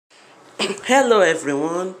Hello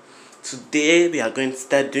everyone. Today we are going to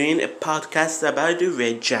start doing a podcast about the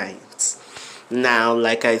red giants. Now,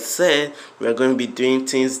 like I said, we are going to be doing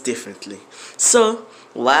things differently. So,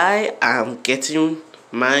 while I'm getting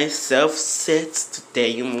myself set to tell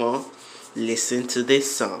you more, listen to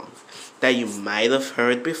this song that you might have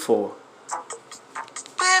heard before.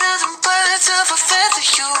 Better than birds of a feather,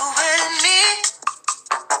 you and me.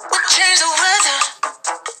 We change the weather,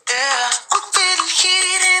 yeah. I'm feeling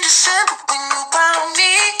heat in December when you found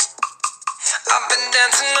me. I've been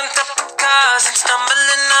dancing on top of cars and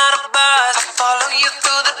stumbling out of bars. I follow you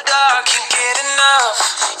through the dark, can't get enough.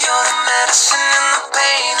 You're the medicine and the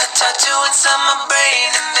pain, a tattoo inside my brain,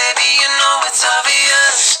 and baby you know it's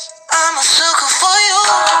obvious. I'm a sucker for you.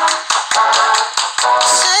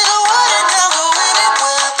 Say the word and I'll go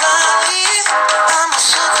anywhere blindly. I'm a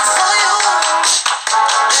sucker for you.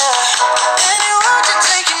 Yeah. Any road you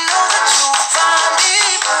take, you know that you'll find me.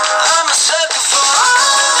 I'm a sucker for all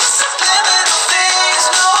the subliminal things.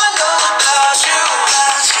 No one knows about you,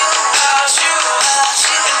 about you, about you, about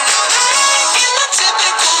you. And you're making the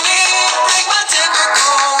typical me break my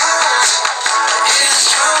typical rules. It's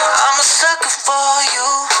true, I'm a sucker for you.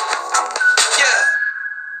 Yeah.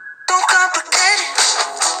 Don't complicate it.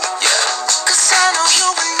 Yeah. Cause I know you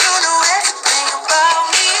and you know everything about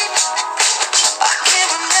me. I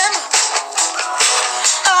can't remember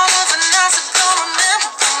all of the nights I don't remember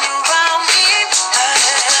when you're around me.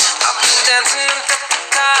 I've been dancing on top of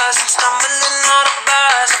cars and stumbling out of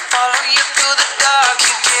bars. I follow you through the dark,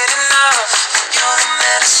 can't get enough. You're the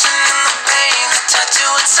medicine and the pain, the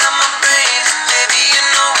tattoo inside my brain, and baby you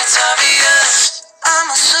know it's obvious. I'm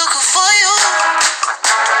a sucker for you.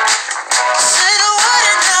 Say the word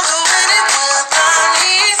and I'll go anywhere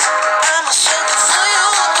blindly. I'm a sucker for you.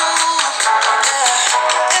 Yeah.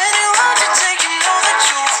 Any road you take, you know that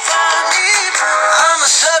you'll find me. I'm a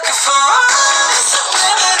sucker for all the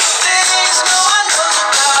subliminal things. No one knows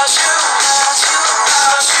about you, about you,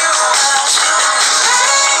 about you, about you.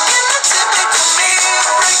 Making the typical me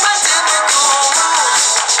break my typical rules.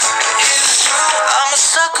 It's true, I'm a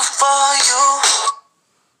sucker for you.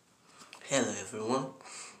 Hello everyone.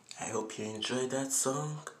 I hope you enjoyed that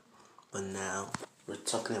song. But now we're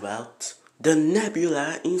talking about the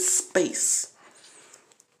nebula in space.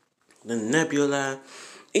 The nebula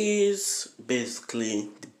is basically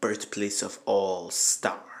the birthplace of all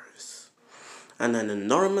stars, and an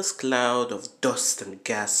enormous cloud of dust and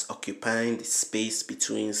gas occupying the space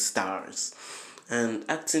between stars and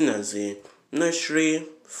acting as a nursery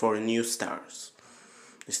for new stars.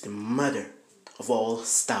 It's the mother of all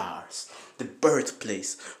stars, the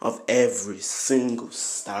birthplace of every single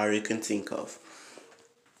star you can think of.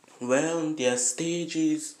 Well, there are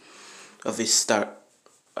stages of a star.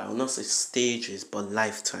 I will not say stages, but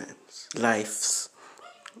lives,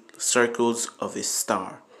 circles of a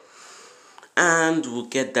star. And we'll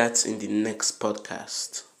get that in the next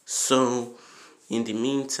podcast. So, in the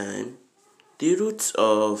meantime, the roots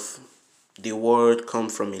of the word come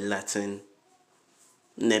from a Latin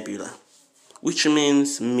nebula, which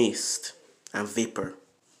means mist and vapor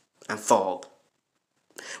and fog.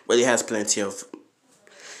 Well, it has plenty of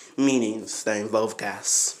meanings that involve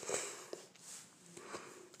gas.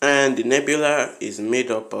 And the nebula is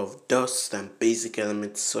made up of dust and basic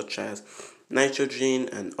elements such as nitrogen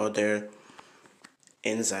and other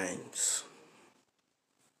enzymes.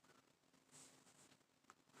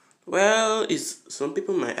 Well, some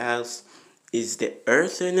people might ask, is the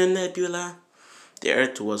Earth in a nebula? The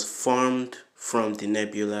Earth was formed from the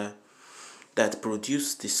nebula that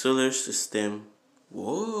produced the solar system.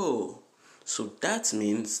 Whoa! So that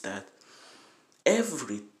means that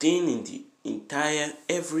everything in the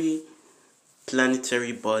every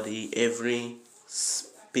planetary body, every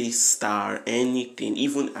space star, anything,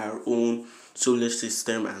 even our own solar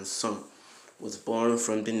system and sun was born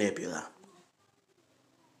from the nebula.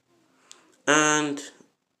 And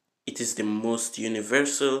it is the most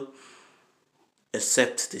universal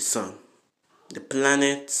except the sun. The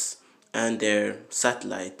planets and their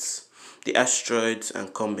satellites, the asteroids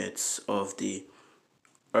and comets of the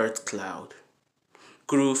Earth cloud,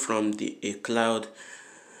 grew from a cloud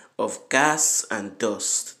of gas and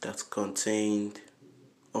dust that contained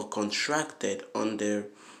or contracted under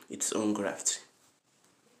its own gravity.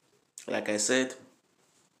 Like I said,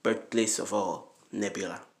 birthplace of all,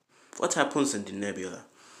 nebula. What happens in the nebula?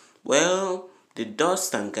 Well, the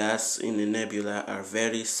dust and gas in the nebula are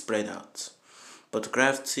very spread out, but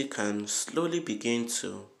gravity can slowly begin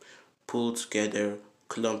to pull together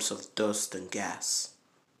clumps of dust and gas.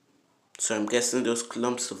 So I'm guessing those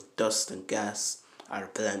clumps of dust and gas are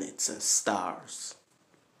planets and stars.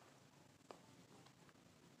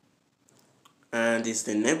 And is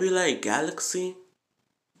the nebula a galaxy?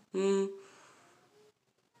 Hmm.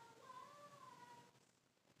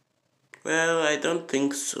 Well, I don't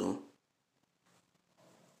think so.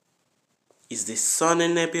 Is the sun a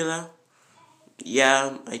nebula?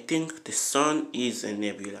 Yeah, I think the sun is a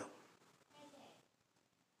nebula.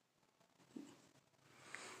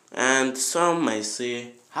 And some might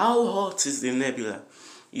say, how hot is the nebula?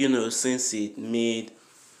 Since it made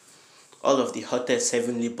all of the hottest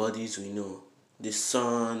heavenly bodies we know, the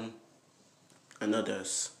sun and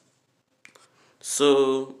others.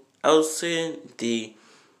 So I would say the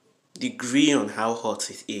degree on how hot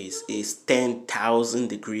it is 10,000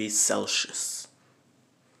 degrees Celsius.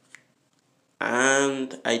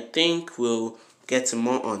 And I think we'll get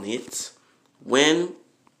more on it when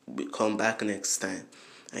we come back next time.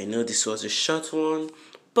 I know this was a short one,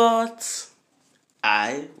 but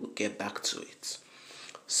I will get back to it.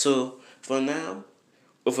 So for now,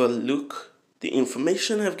 overlook the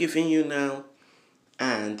information I've given you now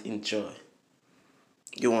and enjoy.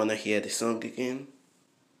 You want to hear the song again?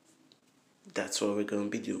 That's what we're going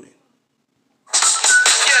to be doing.